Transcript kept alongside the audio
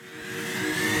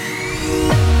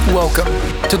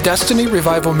Welcome to Destiny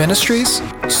Revival Ministries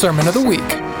Sermon of the Week.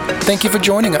 Thank you for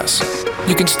joining us.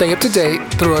 You can stay up to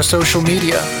date through our social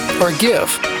media or give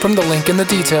from the link in the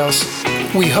details.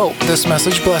 We hope this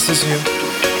message blesses you.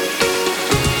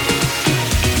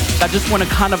 I just want to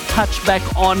kind of touch back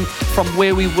on from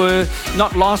where we were,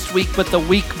 not last week, but the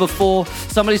week before.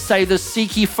 Somebody say this: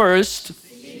 seek ye first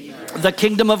the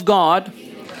kingdom of God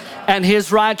and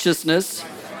his righteousness,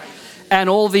 and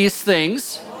all these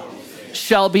things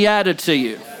shall be added to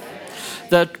you.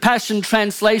 The Passion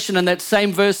Translation in that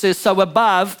same verse says, so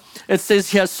above, it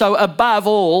says here, so above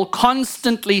all,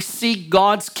 constantly seek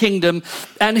God's kingdom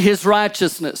and his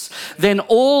righteousness. Then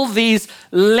all these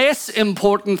less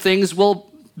important things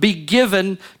will be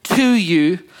given to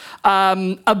you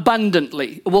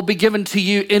abundantly. It will be given to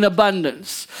you in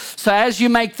abundance. So as you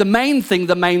make the main thing,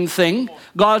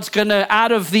 God's going to,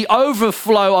 out of the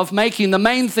overflow of making the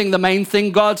main thing,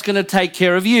 God's going to take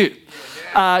care of you.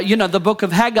 The book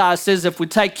of Haggai says if we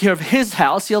take care of his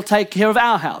house, he'll take care of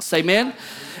our house. Amen?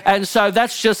 And so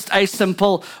that's just a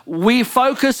simple, we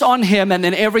focus on him and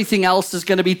then everything else is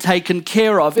going to be taken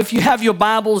care of. If you have your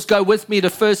Bibles, go with me to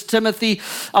 1 Timothy.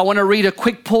 I want to read a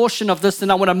quick portion of this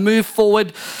and I want to move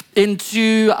forward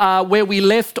into where we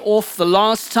left off the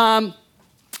last time.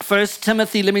 1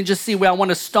 Timothy, let me just see where I want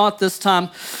to start this time.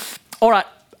 All right,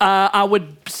 I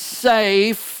would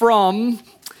say from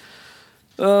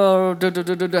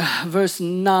verse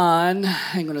 9.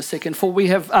 Hang on a second. For we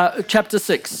have chapter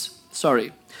 6.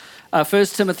 Sorry. 1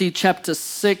 Timothy chapter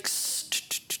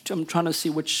 6, I'm trying to see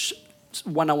which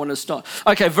one I want to start.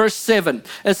 Okay, verse 7.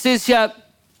 It says here,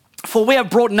 for we have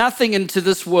brought nothing into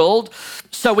this world,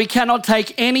 so we cannot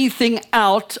take anything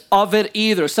out of it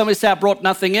either. Somebody say, I brought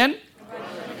nothing in.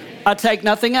 I take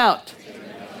nothing out.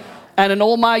 And in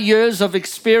all my years of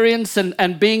experience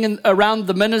and being around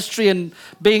the ministry and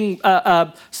being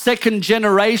a second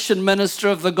generation minister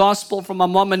of the gospel from my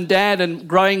mom and dad and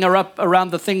growing her up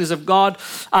around the things of God,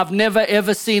 I've never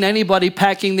ever seen anybody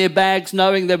packing their bags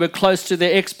knowing they were close to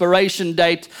their expiration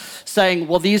date saying,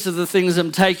 well, these are the things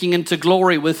I'm taking into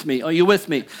glory with me. Are you with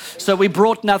me? So we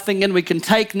brought nothing in. We can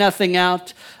take nothing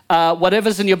out.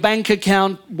 Whatever's in your bank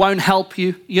account won't help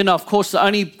you. You know, of course, the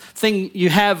only thing you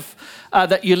have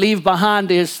that you leave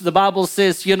behind is, the Bible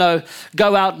says,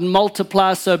 go out and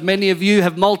multiply. So many of you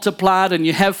have multiplied and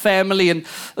you have family and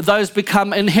those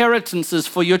become inheritances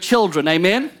for your children.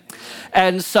 Amen?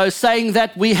 And so saying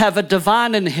that, we have a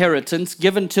divine inheritance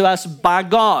given to us by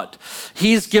God.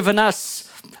 He's given us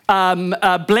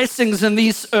blessings in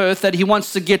this earth that he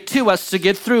wants to get to us, to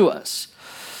get through us.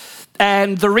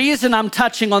 And the reason I'm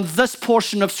touching on this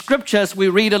portion of scripture as we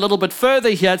read a little bit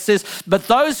further here, it says, but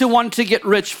those who want to get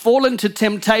rich fall into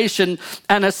temptation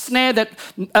and a snare, that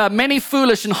many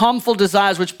foolish and harmful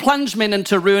desires which plunge men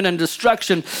into ruin and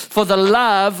destruction for the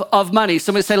love of money.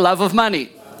 Somebody say love of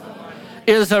money.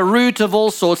 Is a root of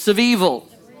all sorts of evil.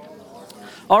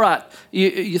 All right.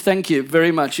 You thank you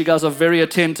very much. You guys are very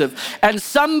attentive. And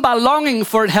some by longing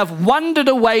for it have wandered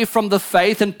away from the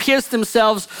faith and pierced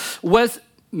themselves with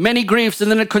many griefs.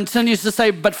 And then it continues to say,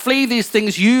 but flee these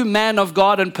things, you man of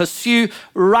God, and pursue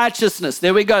righteousness.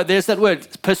 There we go. There's that word.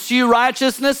 Pursue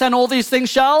righteousness, and all these things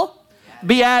shall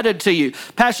be added to you.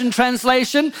 Passion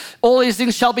Translation, all these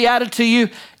things shall be added to you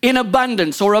in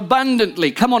abundance or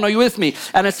abundantly. Come on, are you with me?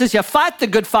 And it says here, fight the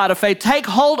good fight of faith. Take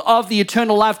hold of the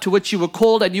eternal life to which you were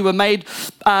called and you were made,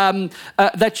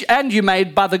 you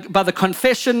made by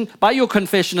your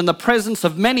confession in the presence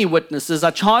of many witnesses. I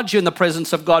charge you in the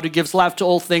presence of God who gives life to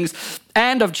all things,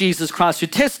 and of Jesus Christ who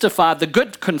testified the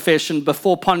good confession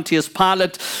before Pontius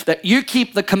Pilate, that you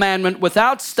keep the commandment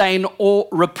without stain or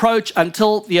reproach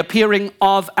until the appearing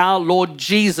of our Lord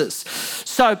Jesus.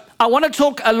 So I want to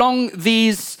talk along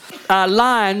these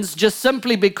lines just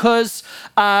simply because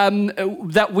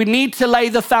that we need to lay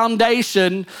the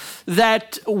foundation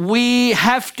that we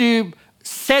have to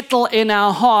settle in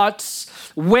our hearts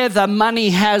whether money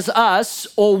has us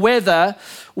or whether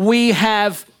we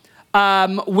have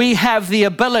the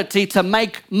ability to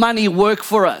make money work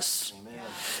for us. Amen.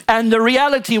 And the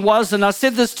reality was, and I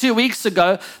said this 2 weeks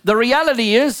ago, the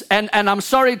reality is, and I'm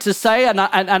sorry to say, and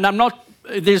I'm not,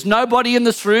 there's nobody in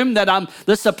this room that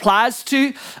this applies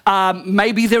to.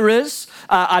 Maybe there is.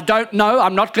 I don't know.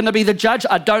 I'm not going to be the judge.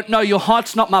 I don't know your heart.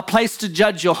 It's not my place to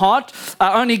judge your heart.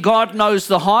 Only God knows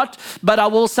the heart. But I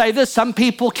will say this, some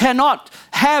people cannot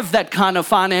have that kind of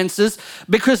finances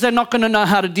because they're not going to know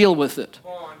how to deal with it.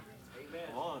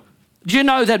 Do you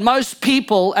know that most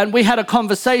people, and we had a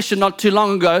conversation not too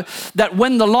long ago, that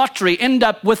win the lottery end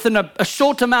up within a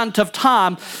short amount of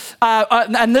time,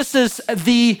 and this is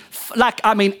the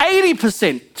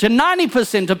 80% to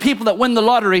 90% of people that win the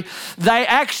lottery, they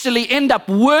actually end up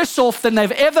worse off than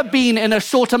they've ever been in a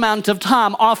short amount of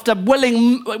time after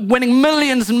winning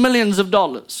millions and millions of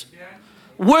dollars.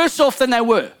 Worse off than they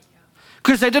were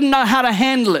because they didn't know how to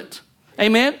handle it.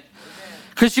 Amen?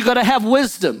 Because you've got to have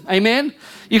wisdom. Amen?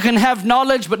 You can have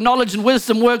knowledge, but knowledge and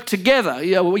wisdom work together.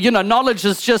 You know, knowledge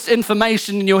is just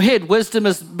information in your head. Wisdom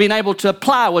is being able to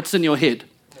apply what's in your head.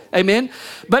 Amen.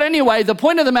 But anyway, the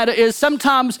point of the matter is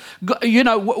sometimes, you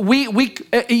know,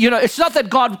 it's not that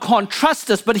God can't trust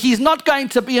us, but he's not going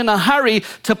to be in a hurry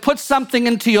to put something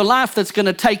into your life that's going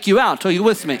to take you out. Are you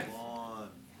with me?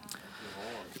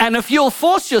 And if you'll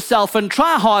force yourself and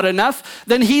try hard enough,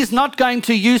 then he's not going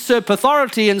to usurp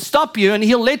authority and stop you, and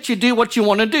he'll let you do what you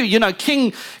want to do. You know,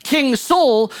 King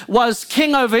Saul was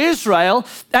king over Israel,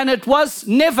 and it was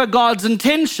never God's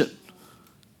intention.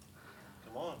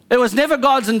 It was never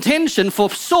God's intention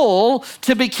for Saul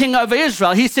to be king over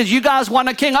Israel. He said, you guys want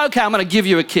a king? Okay, I'm going to give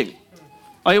you a king.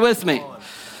 Are you with me?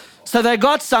 So they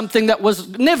got something that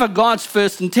was never God's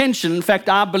first intention. In fact,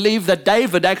 I believe that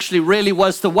David actually really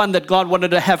was the one that God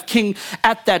wanted to have king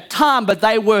at that time, but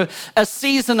they were a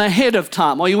season ahead of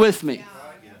time. Are you with me?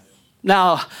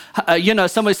 Now, you know,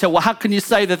 somebody said, well, how can you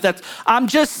say that? I'm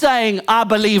just saying I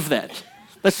believe that.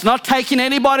 It's not taking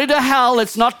anybody to hell.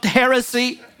 It's not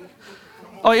heresy.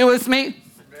 Are you with me?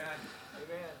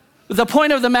 The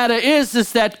point of the matter is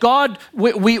that God,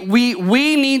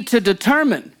 we need to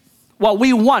determine what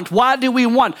we want. Why do we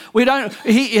want?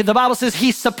 The Bible says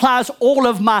he supplies all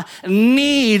of my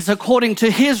needs according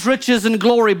to his riches and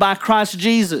glory by Christ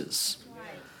Jesus.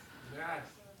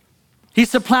 He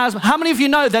supplies. How many of you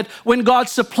know that when God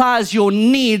supplies your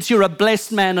needs, you're a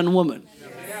blessed man and woman?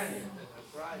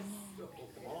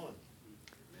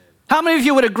 How many of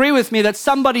you would agree with me that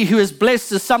somebody who is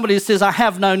blessed is somebody who says, I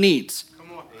have no needs?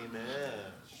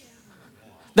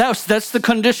 That's the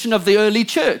condition of the early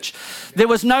church. There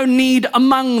was no need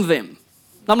among them.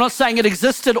 I'm not saying it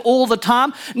existed all the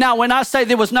time. Now, when I say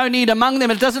there was no need among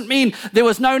them, it doesn't mean there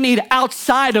was no need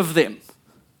outside of them.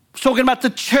 I'm talking about the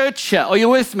church here. Are you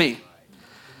with me?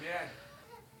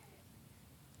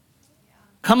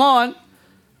 Come on.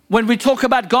 When we talk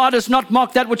about God is not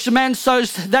mocked, that which a man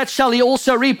sows, that shall he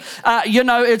also reap.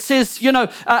 It says,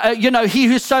 he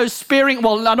who sows sparing.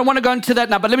 Well, I don't want to go into that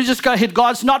now, but let me just go ahead.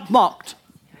 God's not mocked.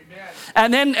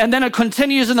 And then it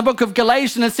continues in the book of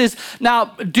Galatians. It says, now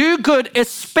do good,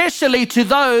 especially to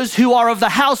those who are of the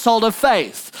household of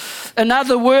faith. In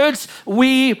other words,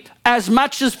 we, as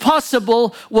much as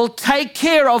possible, will take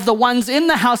care of the ones in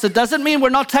the house. It doesn't mean we're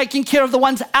not taking care of the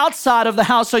ones outside of the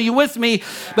house. Are you with me?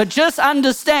 But just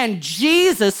understand,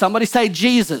 Jesus, somebody say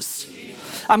Jesus.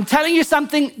 I'm telling you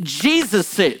something Jesus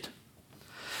said.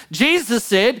 Jesus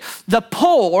said, the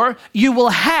poor you will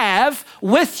have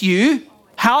with you.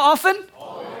 How often?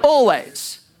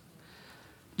 Always.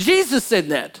 Jesus said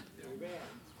that.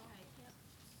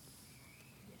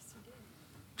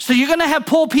 So you're going to have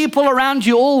poor people around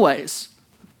you always.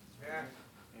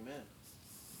 Amen.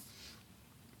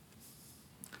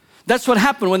 That's what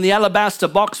happened when the alabaster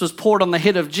box was poured on the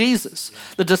head of Jesus.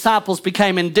 The disciples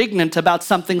became indignant about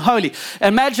something holy.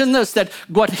 Imagine this, that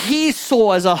what he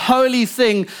saw as a holy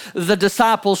thing, the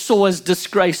disciples saw as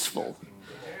disgraceful.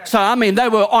 So, I mean, they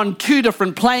were on two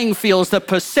different playing fields. The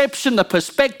perception, the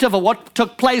perspective of what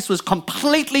took place was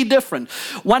completely different.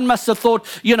 One must have thought,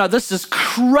 this is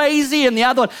crazy. And the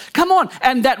other one, come on.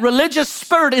 And that religious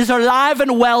spirit is alive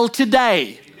and well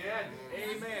today.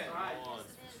 Amen.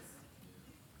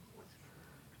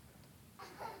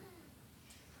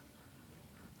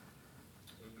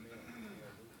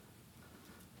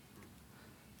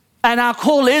 And our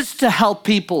call is to help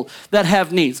people that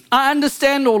have needs. I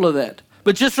understand all of that.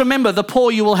 But just remember, the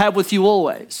poor you will have with you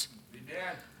always.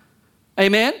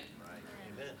 Amen? Amen?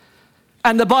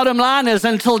 And the bottom line is,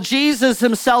 until Jesus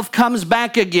himself comes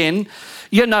back again,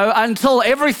 until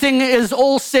everything is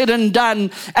all said and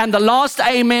done and the last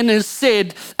amen is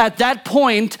said, at that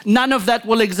point, none of that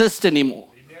will exist anymore.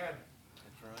 Amen.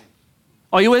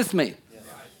 Are you with me?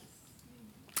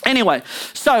 Anyway,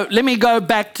 so let me go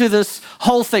back to this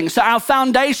whole thing. So our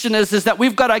foundation is that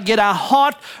we've got to get our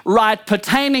heart right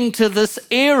pertaining to this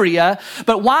area.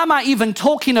 But why am I even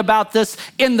talking about this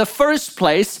in the first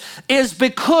place is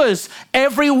because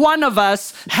every one of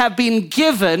us have been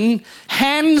given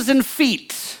hands and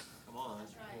feet.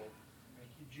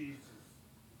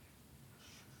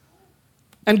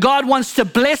 And God wants to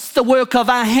bless the work of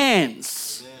our hands.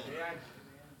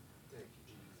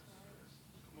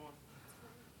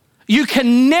 You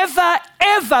can never,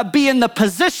 ever be in the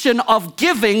position of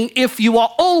giving if you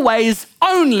are always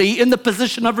only in the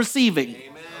position of receiving.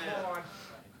 Amen.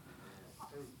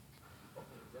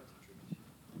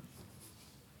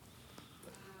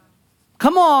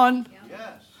 Come on.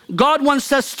 God wants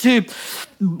to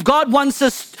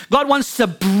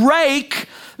break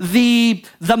the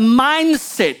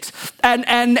mindset, and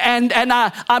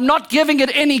I'm not giving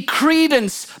it any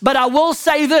credence, but I will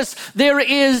say this: there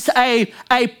is a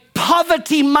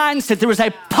poverty mindset. There is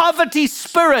a poverty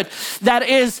spirit that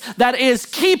is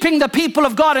keeping the people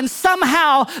of God. And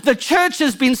somehow the church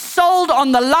has been sold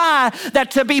on the lie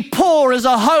that to be poor is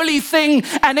a holy thing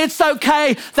and it's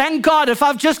okay. Thank God if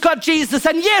I've just got Jesus.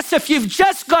 And yes, if you've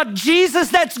just got Jesus,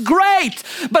 that's great.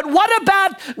 But what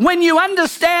about when you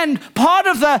understand part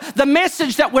of the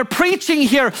message that we're preaching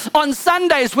here on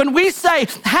Sundays, when we say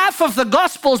half of the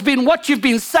gospel's been what you've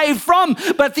been saved from,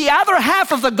 but the other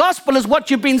half of the gospel is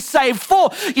what you've been saved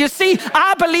for. You see,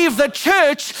 I believe the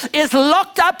church is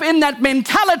locked up in that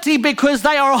mentality because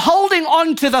they are holding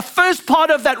on to the first part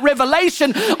of that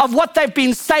revelation of what they've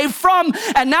been saved from,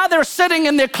 and now they're sitting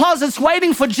in their closets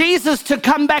waiting for Jesus to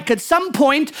come back at some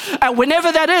point,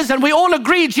 whenever that is, and we all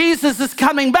agree Jesus is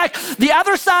coming back. The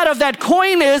other side of that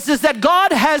coin is that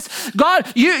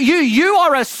you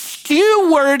are a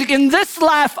steward in this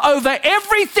life over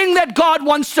everything that God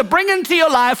wants to bring into your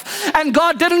life, and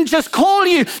God didn't just call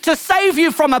you to save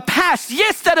you from a past.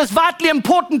 Yes, that is vitally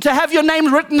important to have your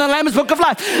name written in the Lamb's Book of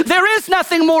Life. There is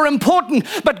nothing more important,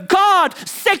 but God,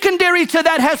 secondary to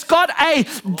that, has got a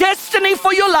destiny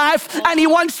for your life, and He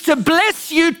wants to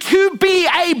bless you to be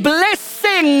a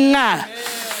blessing.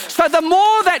 So the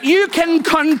more that you can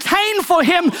contain for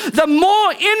Him, the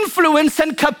more influence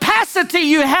and capacity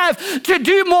you have to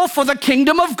do more for the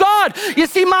kingdom of God. You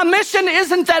see, my mission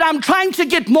isn't that I'm trying to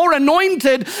get more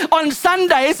anointed on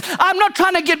Sundays. I'm not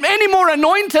trying to get any more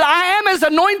anointed. I am as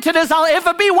anointed as I'll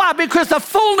ever be. Why? Because the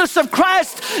fullness of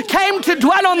Christ came to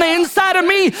dwell on the inside of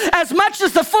me. As much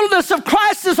as the fullness of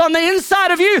Christ is on the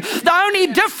inside of you, the only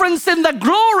difference in the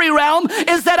glory realm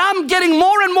is that I'm getting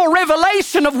more and more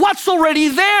revelation of what's already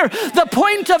there. The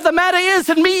point of the matter is,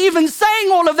 and me even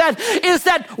saying all of that, is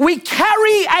that we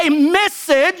carry a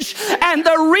message, and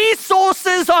the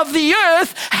resources of the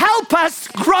earth help us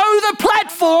grow the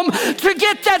platform to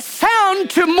get that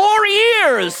sound to more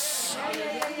ears.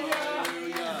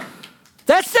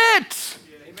 That's it.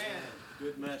 Amen.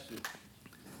 Good message.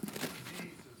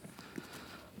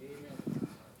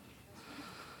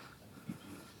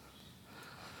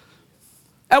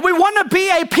 And we want to be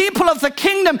a people of the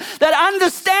kingdom that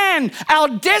understand our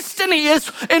destiny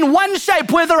is in one shape,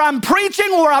 whether I'm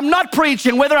preaching or I'm not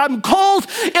preaching, whether I'm called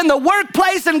in the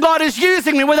workplace and God is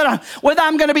using me, whether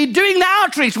I'm going to be doing the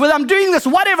outreach, whether I'm doing this,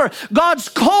 whatever. God's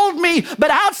called me, but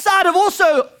outside of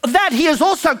also that, He has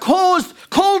also called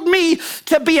me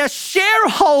to be a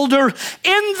shareholder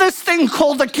in this thing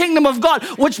called the kingdom of God,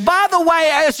 which, by the way,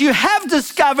 as you have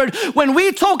discovered, when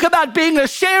we talk about being a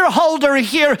shareholder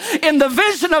here in the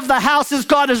vision of the house, is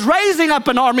God is raising up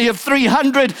an army of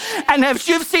 300, and as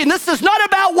you've seen, this is not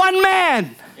about one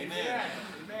man. Amen.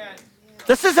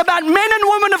 This is about men and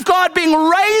women of God being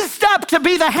raised up to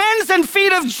be the hands and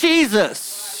feet of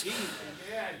Jesus.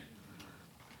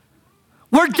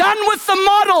 We're done with the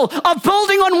model of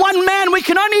building on one man. We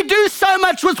can only do so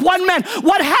much with one man.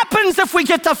 What happens if we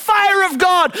get the fire of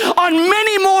God on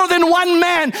many more than one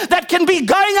man that can be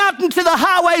going out into the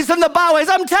highways and the byways?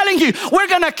 I'm telling you, we're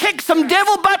going to kick some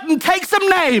devil butt and take some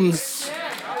names.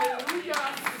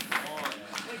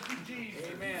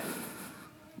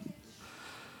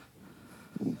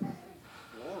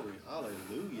 Glory,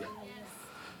 hallelujah.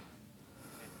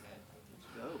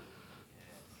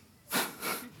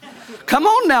 Come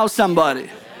on now, somebody.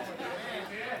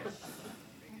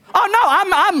 Oh no,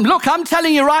 I'm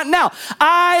telling you right now,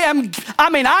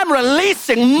 I'm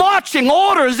releasing marching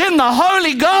orders in the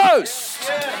Holy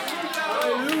Ghost.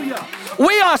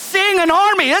 We are seeing an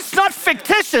army. It's not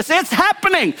fictitious. It's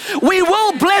happening. We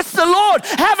will bless the Lord.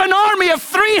 Have an army of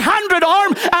 300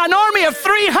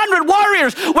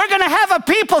 warriors. We're going to have a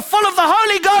people full of the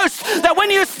Holy Ghost that when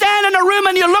you stand in a room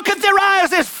and you look at their eyes,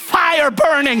 there's fire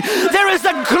burning. There's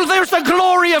the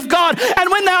glory of God. And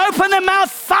when they open their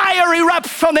mouth, fire erupts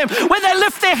from them. When they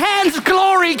lift their hands,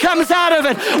 glory comes out of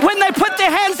it. When they put their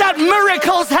hands out,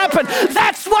 miracles happen.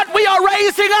 That's what we are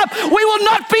raising up. We will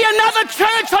not be another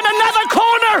church on another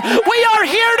corner. We are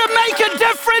here to make a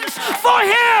difference for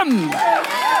Him.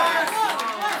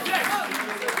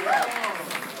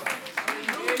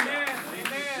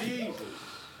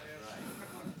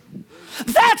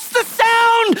 That's the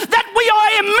sound that we are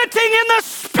emitting in the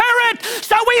Spirit.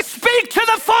 So we speak to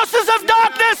the forces of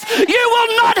darkness. You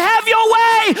will not have your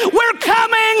way. We're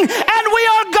coming and we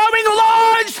are going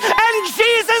large, and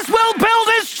Jesus will build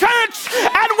His church,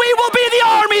 and we will be the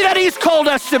army that He's called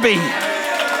us to be.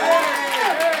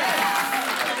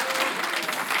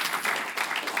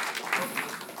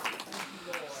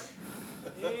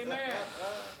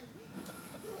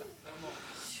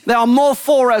 There are more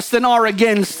for us than are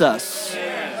against us.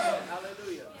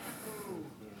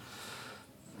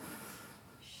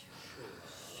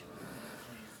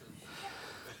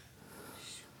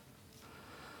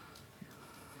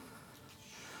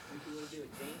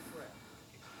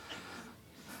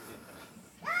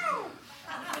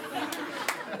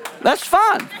 That's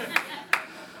fun.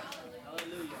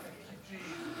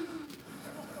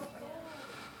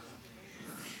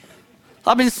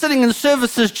 I've been sitting in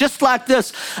services just like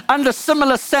this, under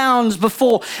similar sounds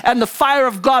before, and the fire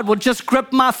of God will just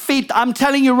grip my feet. I'm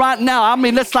telling you right now, I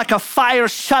mean, it's like a fire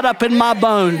shut up in my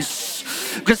bones,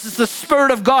 because it's the Spirit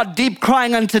of God deep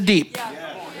crying unto deep.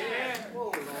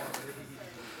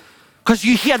 Because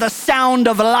you hear the sound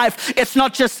of life. It's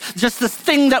not just this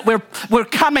thing that we're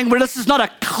coming, where this is not a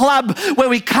club where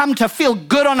we come to feel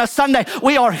good on a Sunday.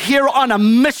 We are here on a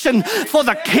mission for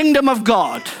the kingdom of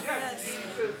God.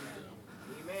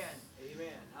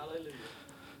 Amen. Hallelujah.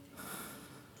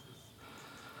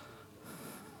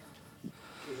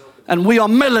 And we are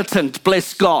militant,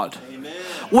 bless God. Amen.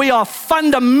 We are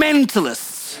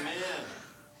fundamentalists.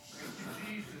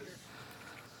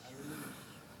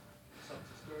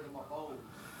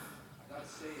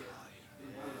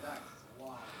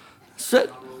 So,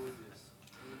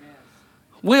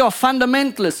 we are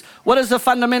fundamentalists. What is a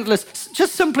fundamentalist?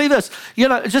 Just simply this,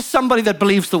 just somebody that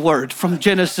believes the word from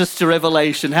Genesis to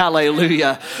Revelation.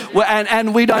 Hallelujah.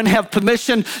 And we don't have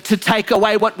permission to take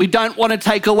away what we don't want to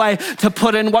take away, to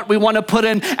put in what we want to put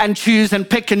in, and choose and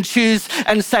pick and choose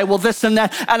and say, well, this and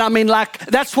that. And I mean, like,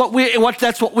 that's what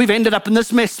we've ended up in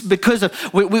this mess, because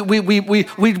of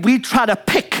we try to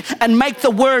pick and make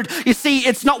the word. You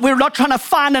see, we're not trying to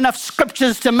find enough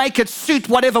scriptures to make it suit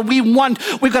whatever we want.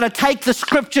 We've got to take the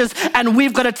scriptures, and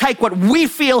we've got to take what we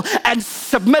feel and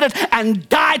submit it and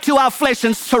die to our flesh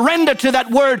and surrender to that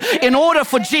word in order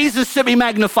for Jesus to be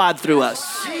magnified through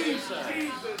us.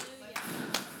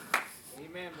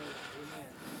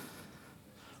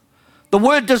 The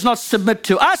word does not submit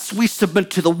to us, we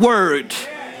submit to the word.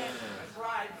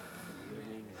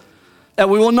 And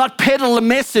we will not peddle a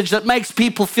message that makes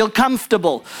people feel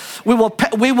comfortable. We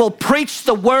will preach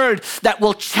the word that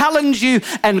will challenge you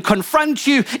and confront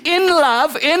you in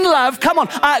love. Come on.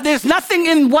 There's nothing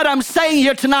in what I'm saying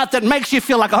here tonight that makes you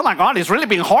feel like, oh my God, he's really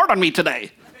being hard on me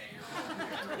today.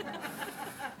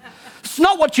 It's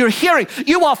not what you're hearing.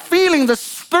 You are feeling the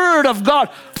Spirit of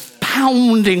God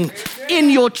pounding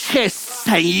in your chest,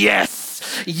 saying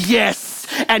yes, yes.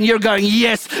 And you're going,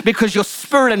 yes, because your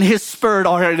spirit and his spirit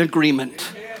are in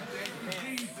agreement.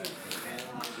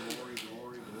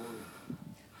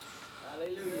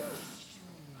 Hallelujah.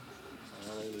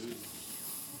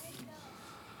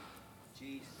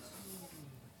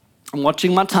 I'm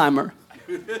watching my timer.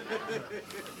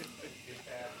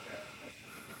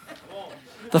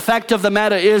 The fact of the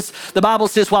matter is, the Bible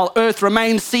says, while earth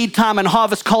remains, seed time and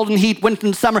harvest, cold and heat, winter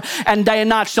and summer, and day and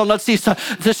night shall not cease.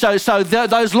 So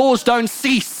those laws don't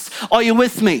cease. Are you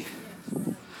with me?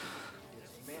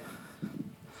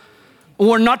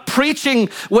 We're not preaching,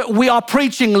 we are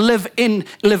preaching live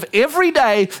every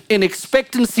day in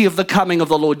expectancy of the coming of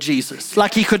the Lord Jesus.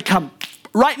 Like he could come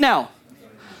right now.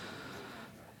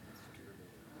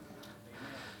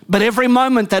 But every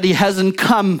moment that he hasn't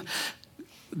come,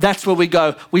 that's where we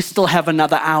go, we still have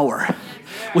another hour.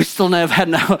 We still have had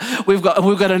we've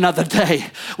got another day.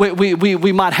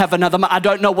 We might have another. I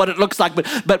don't know what it looks like,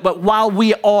 but while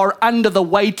we are under the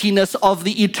weightiness of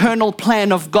the eternal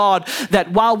plan of God,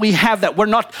 that while we have that, we're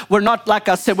not like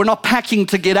I said, we're not packing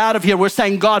to get out of here. We're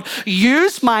saying, God,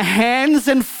 use my hands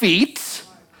and feet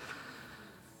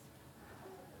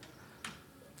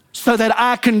so that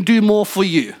I can do more for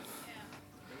you.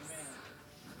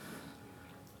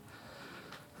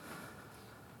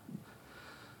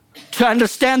 To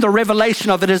understand the revelation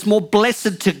of it is more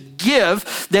blessed to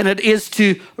give than it is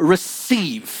to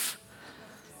receive.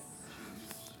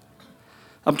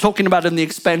 I'm talking about in the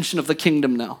expansion of the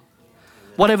kingdom now.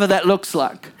 Whatever that looks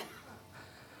like.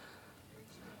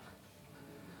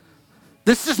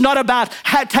 This is not about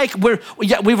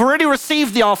we've already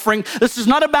received the offering. This is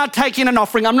not about taking an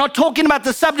offering. I'm not talking about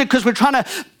the subject because we're trying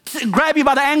to grab you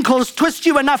by the ankles, twist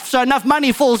you enough so enough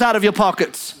money falls out of your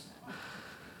pockets.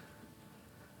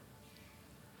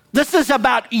 This is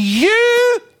about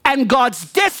you and God's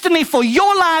destiny for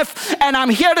your life. And I'm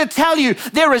here to tell you,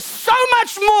 there is so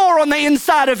much more on the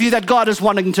inside of you that God is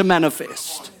wanting to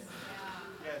manifest.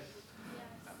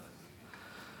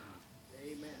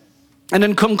 And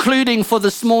in concluding for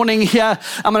this morning here,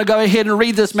 I'm going to go ahead and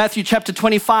read this, Matthew chapter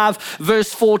 25,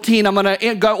 verse 14. I'm going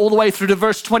to go all the way through to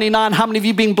verse 29. How many of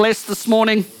you been blessed this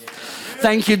morning?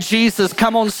 Thank you, Jesus.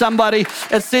 Come on, somebody.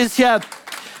 It says here,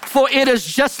 For it is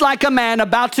just like a man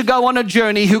about to go on a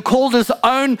journey who called his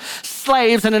own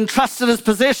slaves and entrusted his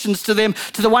possessions to them.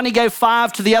 To the one he gave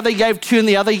 5, to the other he gave 2, and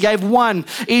the other he gave 1,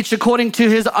 each according to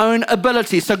his own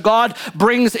ability. So God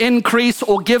brings increase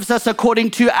or gives us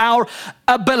according to our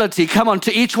ability. Come on,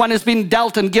 to each one has been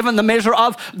dealt and given the measure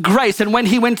of grace. And when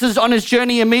he went on his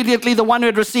journey, immediately the one who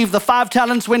had received the 5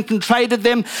 talents went and traded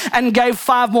them and gave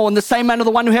 5 more. In the same manner,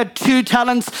 the one who had 2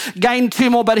 talents gained 2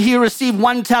 more, but he who received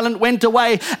 1 talent went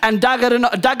away and dug it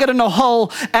in a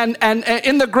hole and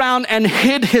in the ground and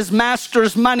hid his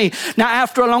master's money. Now,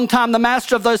 after a long time, the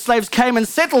master of those slaves came and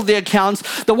settled the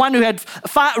accounts. The one who had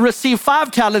received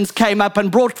 5 talents came up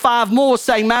and brought 5 more,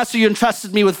 saying, Master, you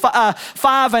entrusted me with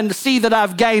 5, and see that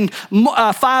I've gained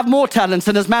 5 more talents.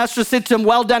 And his master said to him,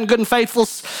 well done, good and faithful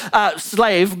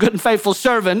slave, good and faithful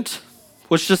servant,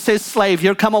 which just says slave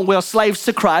here. Come on, we're slaves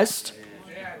to Christ.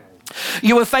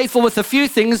 You were faithful with a few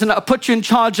things, and I'll put you in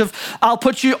charge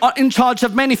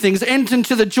of many things. Enter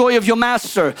into the joy of your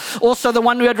master. Also, the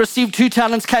one who had received 2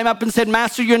 talents came up and said,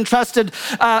 Master, you entrusted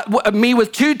me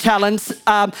with 2 talents.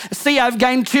 See, I've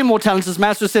gained 2 more talents. His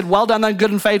master said, well done, then,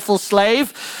 good and faithful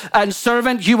slave and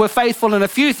servant. You were faithful in a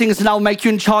few things, and I'll make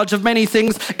you in charge of many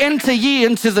things. Enter ye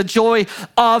into the joy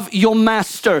of your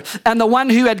master. And the one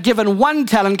who had given 1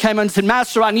 talent came and said,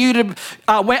 Master, I knew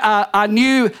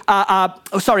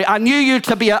you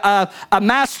to be a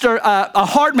master, a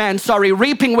hard man,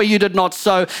 reaping where you did not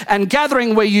sow and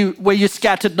gathering where you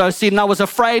scattered no seed. And I was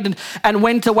afraid and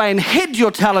went away and hid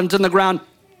your talent in the ground.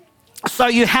 So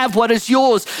you have what is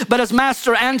yours. But his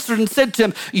master answered and said to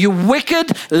him, you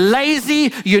wicked,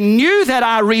 lazy, you knew that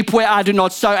I reap where I do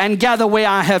not sow and gather where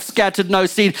I have scattered no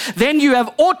seed. Then you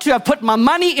ought to have put my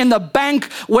money in the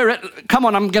bank where it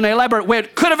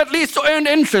could have at least earned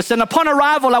interest. And upon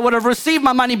arrival, I would have received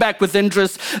my money back with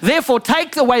interest. Therefore,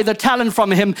 take away the talent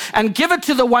from him and give it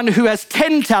to the one who has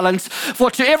 10 talents. For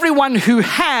to everyone who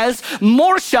has,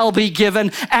 more shall be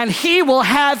given, and he will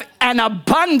have an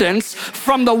abundance.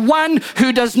 From the one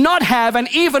who does not have, and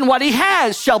even what he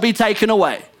has shall be taken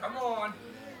away. Come on.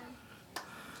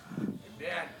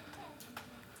 Amen.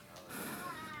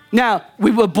 Now,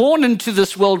 we were born into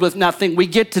this world with nothing. We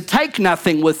get to take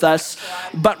nothing with us,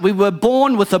 but we were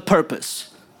born with a purpose.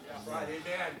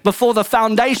 Before the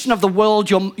foundation of the world,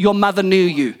 your mother knew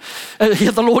you.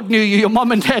 The Lord knew you. Your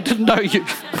mom and dad didn't know you.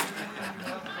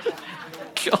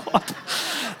 God.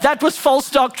 That was false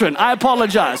doctrine. I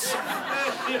apologize.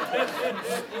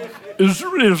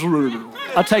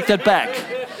 I'll take that back.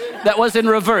 That was in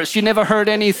reverse. You never heard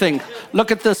anything. Look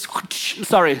at this.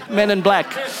 Sorry, men in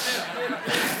black.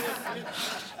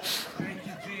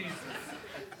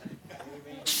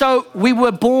 So we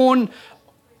were born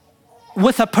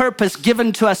with a purpose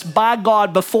given to us by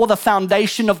God before the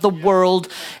foundation of the world.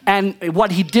 And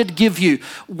what he did give you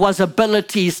was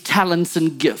abilities, talents,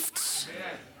 and gifts.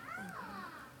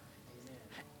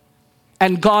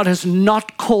 And God has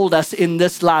not called us in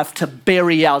this life to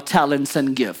bury our talents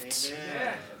and gifts.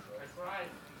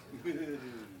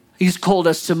 He's called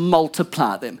us to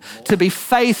multiply them, to be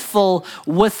faithful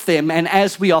with them. And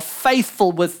as we are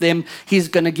faithful with them, he's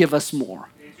going to give us more.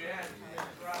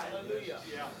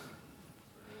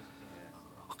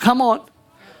 Come on.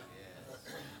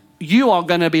 You are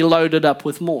going to be loaded up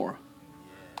with more.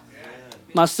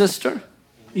 My sister,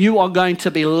 you are going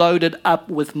to be loaded up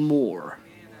with more.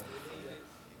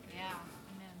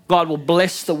 God will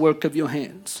bless the work of your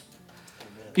hands.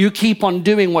 You keep on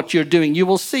doing what you're doing, you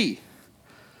will see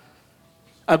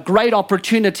a great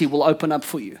opportunity will open up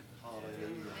for you.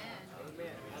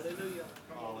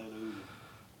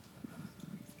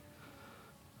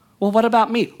 Well, what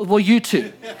about me? Well, you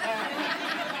too.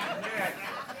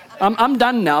 I'm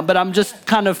done now, but I'm just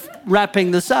kind of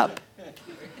wrapping this up.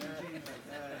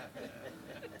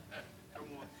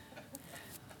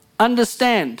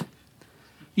 Understand.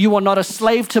 You are not a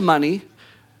slave to money.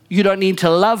 You don't need to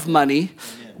love money.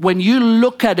 When you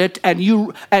look at it and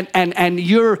you're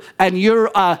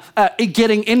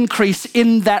getting increase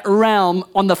in that realm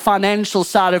on the financial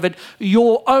side of it,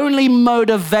 your only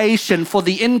motivation for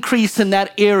the increase in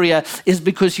that area is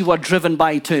because you are driven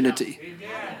by eternity.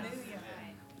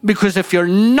 Because if you're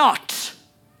not,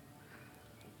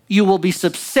 you will be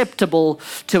susceptible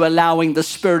to allowing the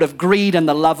spirit of greed and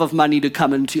the love of money to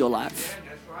come into your life.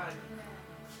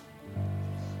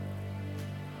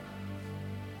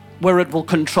 Where it will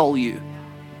control you.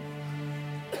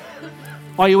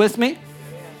 Are you with me?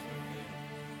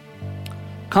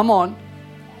 Come on.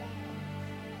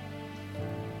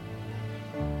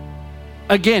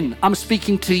 Again, I'm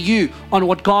speaking to you on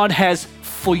what God has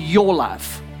for your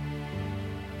life.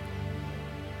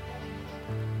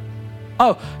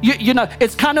 you know,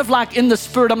 it's kind of like in the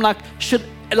spirit, I'm like,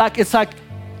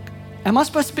 am I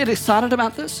supposed to be excited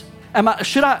about this? Am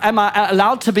I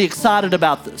allowed to be excited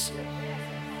about this?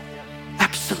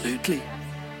 Absolutely.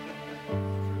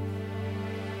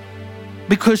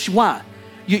 Because why?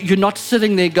 You're not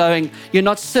sitting there going, you're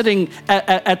not sitting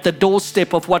at the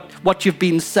doorstep of what you've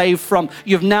been saved from.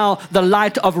 You've now, the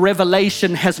light of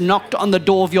revelation has knocked on the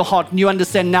door of your heart. And you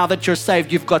understand now that you're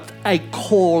saved, you've got a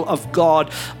call of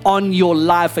God on your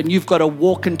life. And you've got to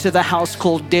walk into the house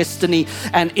called destiny.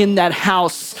 And in that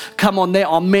house, come on, there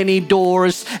are many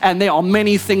doors. And there are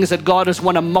many things that God has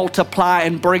want to multiply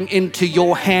and bring into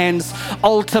your hands.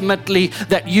 Ultimately,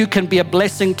 that you can be a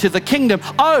blessing to the kingdom.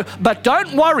 Oh, but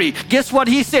don't worry. Guess what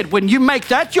he said? When you make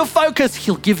that your focus,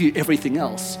 he'll give you everything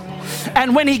else.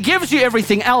 And when he gives you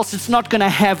everything else, it's not going to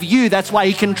have you. That's why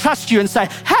he can trust you and say,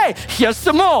 hey, here's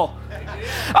some more.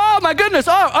 Oh my goodness.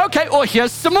 Oh, okay. Or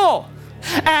here's some more.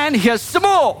 And here's some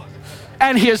more.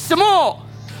 And here's some more.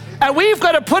 And we've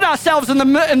got to put ourselves in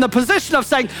the position of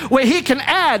saying, where he can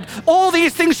add, all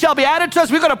these things shall be added to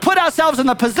us. We've got to put ourselves in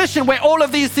the position where all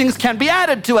of these things can be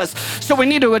added to us. So we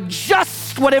need to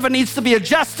adjust whatever needs to be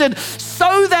adjusted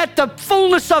so that the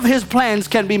fullness of his plans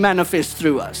can be manifest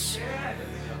through us.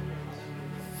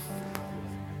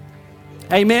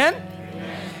 Amen?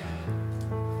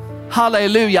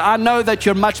 Hallelujah. I know that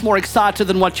you're much more excited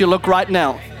than what you look right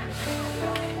now.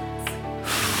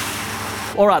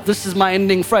 All right, this is my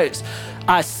ending phrase.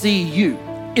 I see you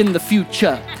in the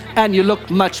future, and you look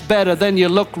much better than you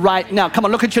look right now. Come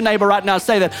on, look at your neighbor right now.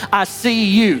 Say that. I see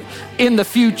you in the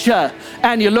future,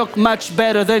 and you look much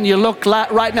better than you look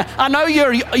right now. I know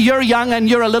you're young and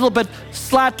you're a little bit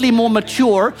slightly more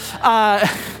mature.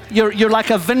 You're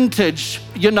like a vintage,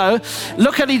 you know.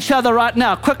 Look at each other right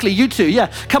now. Quickly, you two.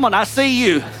 Yeah, come on. I see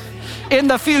you in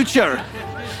the future,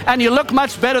 and you look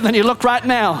much better than you look right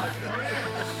now.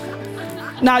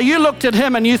 Now, you looked at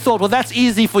him and you thought, well, that's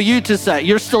easy for you to say.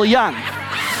 You're still young.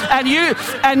 And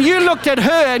you looked at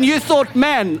her and you thought,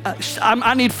 man,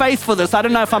 I need faith for this. I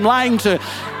don't know if I'm lying to.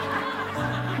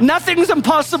 Nothing's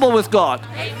impossible with God.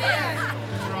 Amen.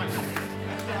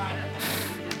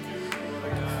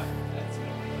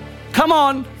 Come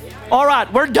on. All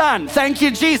right, we're done. Thank you,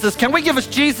 Jesus. Can we give us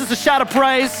Jesus a shout of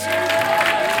praise?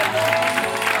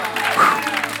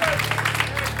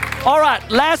 All right,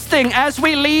 last thing, as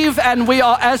we leave and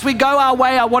as we go our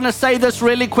way, I want to say this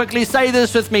really quickly. Say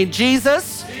this with me.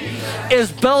 Jesus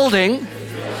is building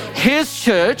his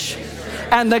church,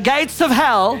 and the gates of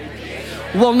hell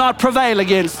will not prevail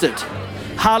against it.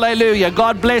 Hallelujah.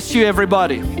 God bless you,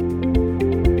 everybody.